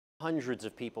Hundreds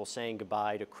of people saying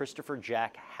goodbye to Christopher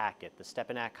Jack Hackett, the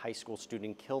Stepinac High School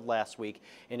student killed last week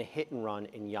in a hit and run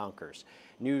in Yonkers.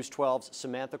 News 12's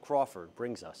Samantha Crawford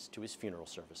brings us to his funeral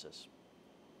services.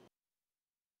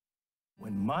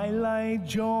 When my light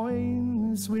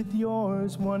joins with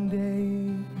yours one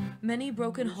day. Many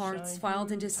broken hearts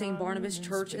filed into St. Barnabas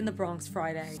Church in the Bronx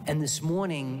Friday. And this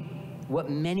morning,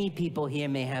 what many people here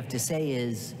may have to say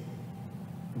is,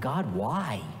 God,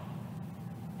 why?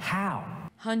 How?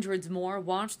 Hundreds more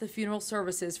watched the funeral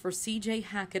services for CJ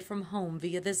Hackett from home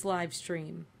via this live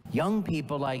stream. Young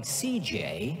people like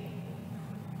CJ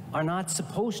are not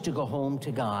supposed to go home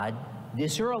to God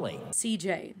this early.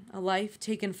 CJ, a life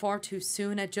taken far too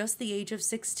soon at just the age of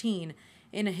 16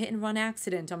 in a hit-and-run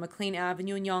accident on McLean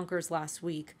Avenue in Yonkers last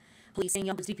week. Police saying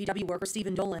Yonkers DPW worker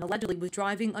Stephen Dolan allegedly was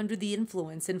driving under the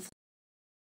influence in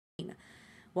Florida.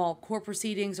 While court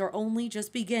proceedings are only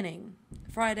just beginning,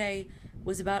 Friday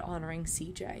was about honoring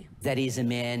CJ. That he's a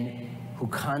man who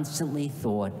constantly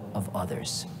thought of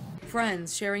others.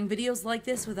 Friends sharing videos like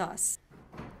this with us,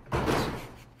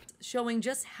 showing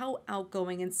just how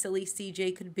outgoing and silly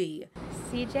CJ could be.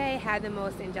 CJ had the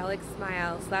most angelic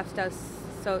smiles, left us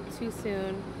too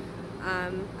soon.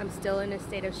 I'm still in a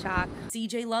state of shock.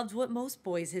 CJ loved what most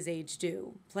boys his age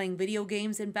do, playing video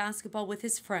games and basketball with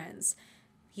his friends.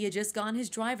 He had just gotten his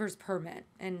driver's permit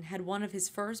and had one of his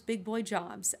first big boy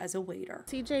jobs as a waiter.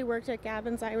 CJ worked at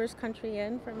Gavin's Irish Country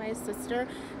Inn for my sister,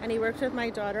 and he worked with my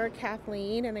daughter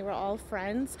Kathleen, and they were all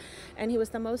friends, and he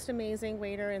was the most amazing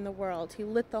waiter in the world. He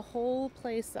lit the whole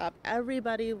place up.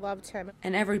 Everybody loved him.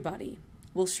 And everybody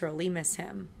will surely miss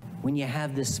him. When you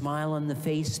have the smile on the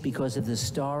face because of the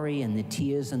story and the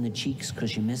tears on the cheeks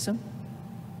because you miss him,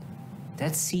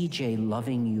 that's CJ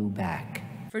loving you back.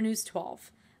 For News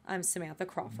 12, I'm Samantha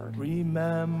Crawford.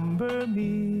 Remember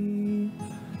me,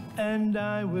 and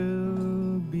I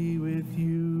will be with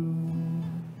you.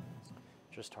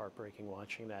 Just heartbreaking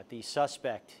watching that. The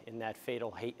suspect in that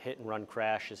fatal hit-and-run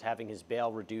crash is having his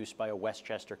bail reduced by a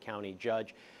Westchester County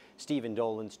judge. Stephen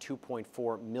Dolan's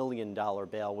 $2.4 million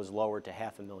bail was lowered to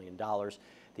 $500,000.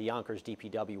 The Yonkers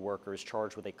DPW worker is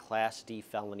charged with a Class D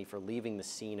felony for leaving the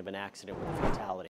scene of an accident with a fatality.